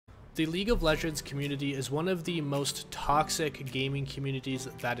The League of Legends community is one of the most toxic gaming communities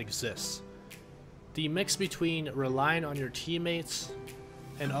that exists. The mix between relying on your teammates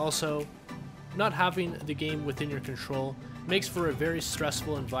and also not having the game within your control makes for a very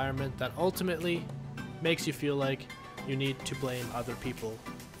stressful environment that ultimately makes you feel like you need to blame other people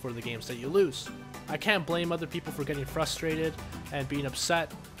for the games that you lose. I can't blame other people for getting frustrated and being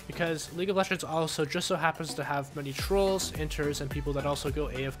upset, because League of Legends also just so happens to have many trolls, inters, and people that also go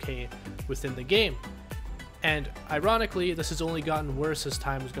AFK within the game. And ironically, this has only gotten worse as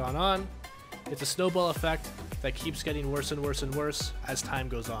time has gone on. It's a snowball effect that keeps getting worse and worse and worse as time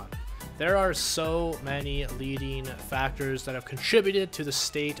goes on. There are so many leading factors that have contributed to the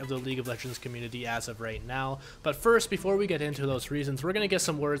state of the League of Legends community as of right now. But first, before we get into those reasons, we're going to get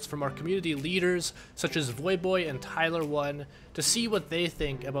some words from our community leaders, such as Voyboy and Tyler1, to see what they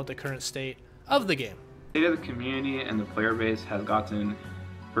think about the current state of the game. The state of the community and the player base has gotten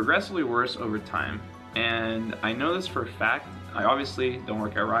progressively worse over time. And I know this for a fact. I obviously don't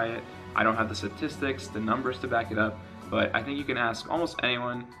work at Riot. I don't have the statistics, the numbers to back it up, but I think you can ask almost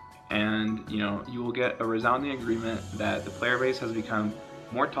anyone and you will get a resounding agreement that the player base has become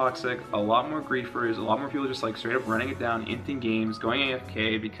more toxic, a lot more griefers, a lot more people just like straight up running it down, inting games, going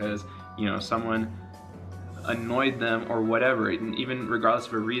AFK because someone annoyed them or whatever, and even regardless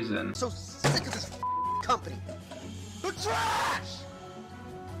of a reason. So sick of this company. The trash!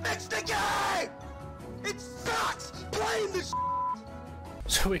 It's the game! It sucks playing this.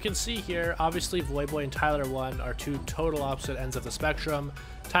 So we can see here, obviously Voyboy and Tyler1 are two total opposite ends of the spectrum.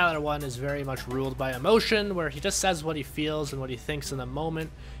 Tyler1 is very much ruled by emotion, where he just says what he feels and what he thinks in the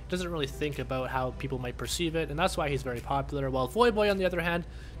moment. He doesn't really think about how people might perceive it, and that's why he's very popular. While Voyboy, on the other hand,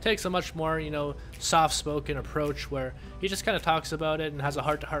 takes a much more, soft-spoken approach, where he just kind of talks about it and has a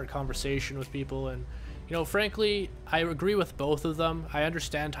heart-to-heart conversation with people. And frankly, I agree with both of them. I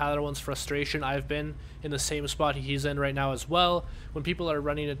understand Tyler1's frustration. I've been in the same spot he's in right now as well. When people are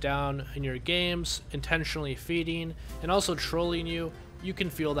running it down in your games, intentionally feeding, and also trolling you, you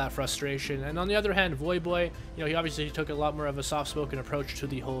can feel that frustration. And on the other hand, Voyboy, he obviously took a lot more of a soft-spoken approach to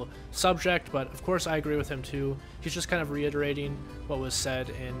the whole subject, but of course I agree with him too. He's just kind of reiterating what was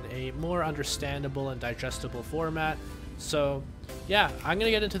said in a more understandable and digestible format. So yeah, I'm gonna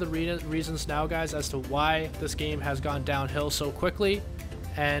get into the reasons now, guys, as to why this game has gone downhill so quickly,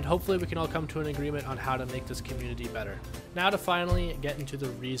 and hopefully we can all come to an agreement on how to make this community better. Now to finally get into the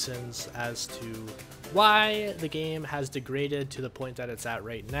reasons as to why the game has degraded to the point that it's at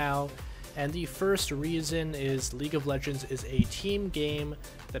right now. And the first reason is League of Legends is a team game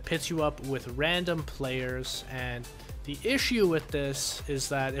that pits you up with random players, and the issue with this is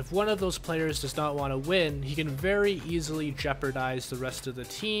that if one of those players does not want to win, he can very easily jeopardize the rest of the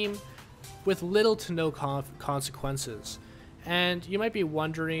team with little to no consequences. And you might be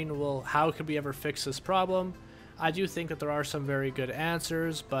wondering, well, how could we ever fix this problem? I do think that there are some very good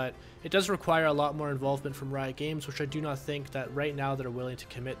answers, but it does require a lot more involvement from Riot Games, which I do not think that right now they're willing to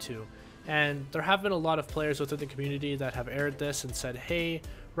commit to. And there have been a lot of players within the community that have aired this and said, hey,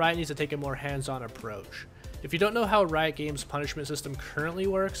 Riot needs to take a more hands-on approach. If you don't know how Riot Games' punishment system currently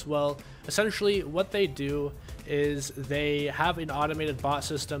works, well, essentially what they do is they have an automated bot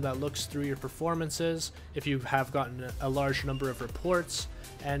system that looks through your performances if you have gotten a large number of reports,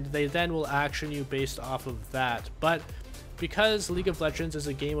 and they then will action you based off of that. But because League of Legends is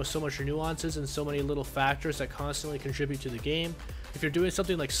a game with so much nuances and so many little factors that constantly contribute to the game, if you're doing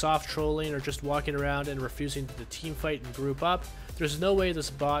something like soft trolling or just walking around and refusing to team fight and group up, there's no way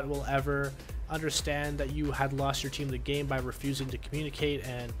this bot will ever understand that you had lost your team the game by refusing to communicate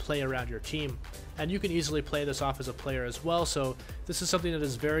and play around your team. And you can easily play this off as a player as well, so this is something that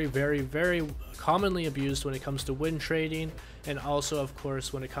is very, very, very commonly abused when it comes to win trading, and also of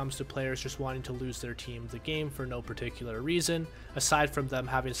course when it comes to players just wanting to lose their team the game for no particular reason, aside from them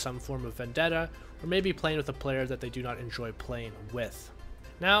having some form of vendetta, or maybe playing with a player that they do not enjoy playing with.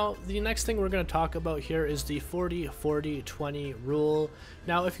 Now, the next thing we're going to talk about here is the 40-40-20 rule.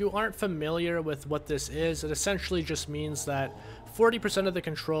 Now, if you aren't familiar with what this is, it essentially just means that 40% of the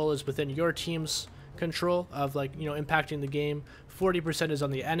control is within your team's control of impacting the game, 40% is on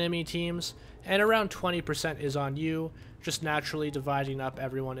the enemy teams, and around 20% is on you, just naturally dividing up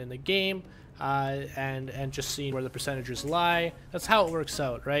everyone in the game. And just seeing where the percentages lie. That's how it works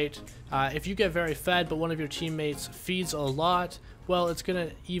out, right? If you get very fed but one of your teammates feeds a lot, well, it's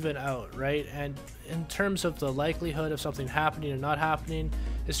gonna even out, right? And in terms of the likelihood of something happening or not happening,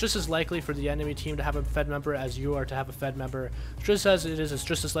 it's just as likely for the enemy team to have a fed member as you are to have a fed member. Just as it's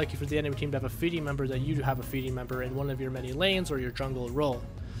just as likely for the enemy team to have a feeding member that you have a feeding member in one of your many lanes or your jungle role.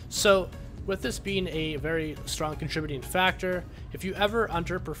 So With this being a very strong contributing factor, if you ever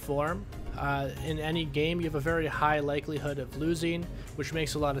underperform in any game, you have a very high likelihood of losing, which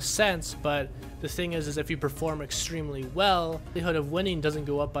makes a lot of sense. But the thing is if you perform extremely well, the likelihood of winning doesn't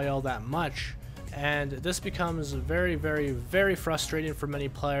go up by all that much. And this becomes very, very, very frustrating for many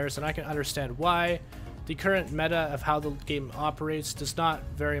players, and I can understand why. The current meta of how the game operates does not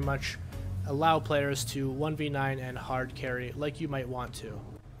very much allow players to 1v9 and hard carry like you might want to.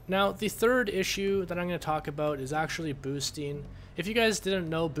 Now, the third issue that I'm going to talk about is actually boosting. If you guys didn't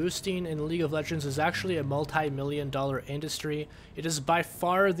know, boosting in League of Legends is actually a multi-million-dollar industry. It is by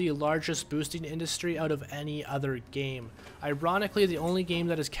far the largest boosting industry out of any other game. Ironically, the only game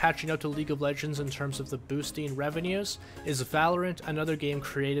that is catching up to League of Legends in terms of the boosting revenues is Valorant, another game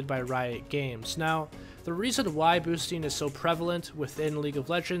created by Riot Games. Now, the reason why boosting is so prevalent within League of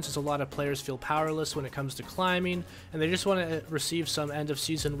Legends is a lot of players feel powerless when it comes to climbing, and they just want to receive some end of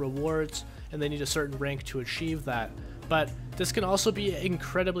season rewards, and they need a certain rank to achieve that. But this can also be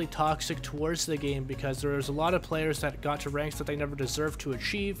incredibly toxic towards the game, because there's a lot of players that got to ranks that they never deserved to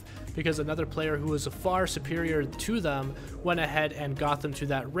achieve because another player who was far superior to them went ahead and got them to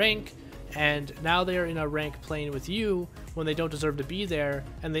that rank, and now they are in a rank playing with you when they don't deserve to be there,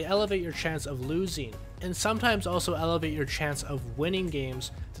 and they elevate your chance of losing, and sometimes also elevate your chance of winning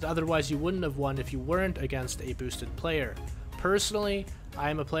games that otherwise you wouldn't have won if you weren't against a boosted player. Personally, I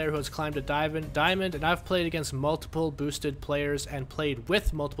am a player who has climbed a diamond, and I've played against multiple boosted players and played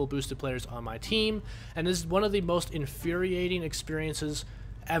with multiple boosted players on my team, and this is one of the most infuriating experiences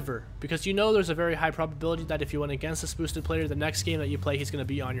ever, because you know there's a very high probability that if you went against this boosted player, the next game that you play he's going to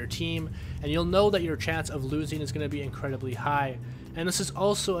be on your team, and you'll know that your chance of losing is going to be incredibly high. And this is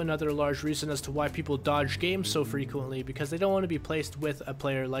also another large reason as to why people dodge games so frequently, because they don't want to be placed with a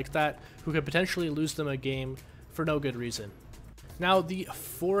player like that who could potentially lose them a game for no good reason. Now, the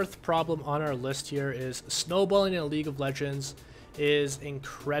fourth problem on our list here is snowballing in League of Legends is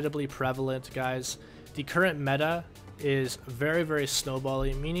incredibly prevalent, guys. The current meta is very, very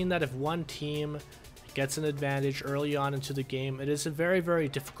snowbally, meaning that if one team gets an advantage early on into the game, it is very, very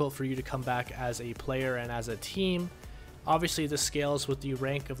difficult for you to come back as a player and as a team. Obviously, this scales with the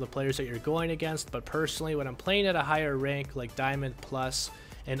rank of the players that you're going against, but personally, when I'm playing at a higher rank like Diamond Plus,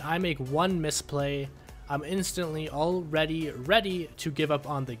 and I make one misplay, I'm instantly already ready to give up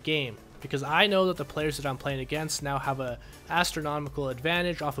on the game, because I know that the players that I'm playing against now have an astronomical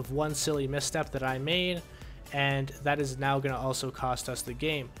advantage off of one silly misstep that I made, and that is now going to also cost us the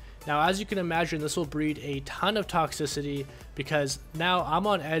game. Now, as you can imagine, this will breed a ton of toxicity, because now I'm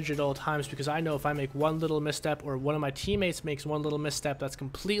on edge at all times, because I know if I make one little misstep, or one of my teammates makes one little misstep that's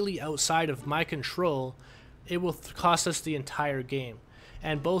completely outside of my control, it will cost us the entire game.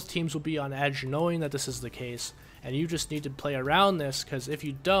 And both teams will be on edge knowing that this is the case, and you just need to play around this, because if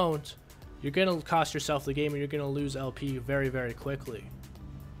you don't, you're going to cost yourself the game and you're going to lose LP very, very quickly.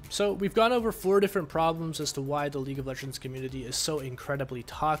 So we've gone over 4 different problems as to why the League of Legends community is so incredibly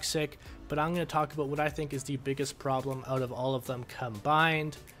toxic, but I'm going to talk about what I think is the biggest problem out of all of them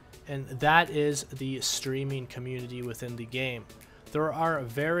combined, and that is the streaming community within the game. There are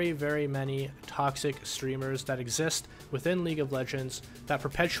very, very many toxic streamers that exist within League of Legends that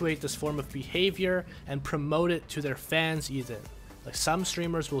perpetuate this form of behavior and promote it to their fans even. Like, some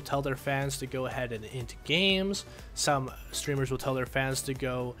streamers will tell their fans to go ahead and into games, some streamers will tell their fans to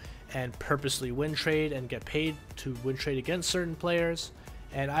go and purposely win trade and get paid to win trade against certain players,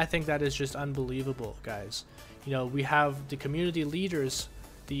 and I think that is just unbelievable, guys. You know, we have the community leaders,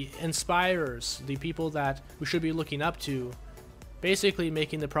 the inspirers, the people that we should be looking up to, basically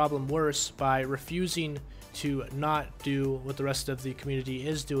making the problem worse by refusing to not do what the rest of the community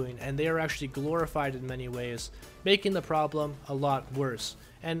is doing, and they are actually glorified in many ways, making the problem a lot worse.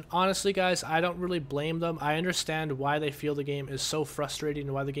 And honestly, guys, I don't really blame them. I understand why they feel the game is so frustrating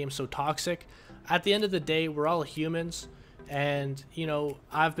and why the game is so toxic. At the end of the day, we're all humans, and you know,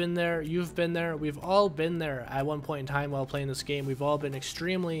 I've been there, you've been there, we've all been there at one point in time while playing this game. We've all been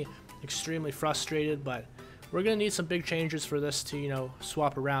extremely frustrated, but we're going to need some big changes for this to, you know,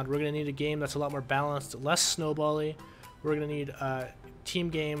 swap around. We're going to need a game that's a lot more balanced, less snowbally. We're going to need a team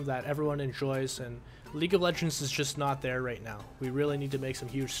game that everyone enjoys, and League of Legends is just not there right now. We really need to make some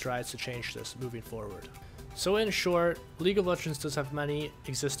huge strides to change this moving forward. So in short, League of Legends does have many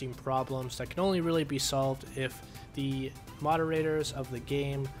existing problems that can only really be solved if the moderators of the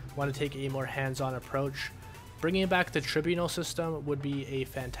game want to take a more hands-on approach. Bringing back the tribunal system would be a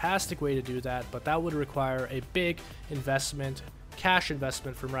fantastic way to do that, but that would require a big investment, cash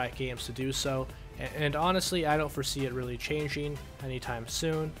investment from Riot Games to do so, and honestly, I don't foresee it really changing anytime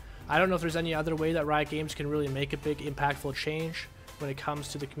soon. I don't know if there's any other way that Riot Games can really make a big impactful change, when it comes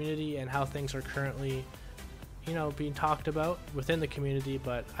to the community and how things are currently, you know, being talked about within the community.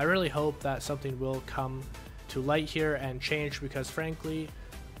 But I really hope that something will come to light here and change, because frankly,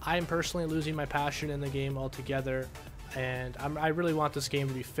 I'm personally losing my passion in the game altogether, and I really want this game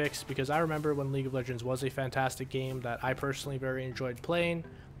to be fixed, because I remember when League of Legends was a fantastic game that I personally very enjoyed playing,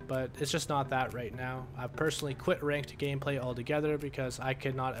 but it's just not that right now. I've personally quit ranked gameplay altogether because I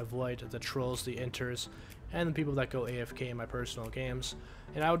cannot avoid the trolls, the inters, and the people that go AFK in my personal games.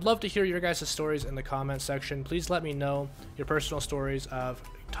 And I would love to hear your guys' stories in the comment section. Please let me know your personal stories of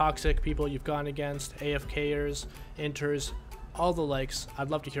toxic people you've gone against, AFKers, inters, all the likes. I'd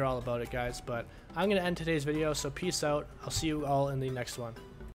love to hear all about it, guys. But I'm going to end today's video, so peace out. I'll see you all in the next one.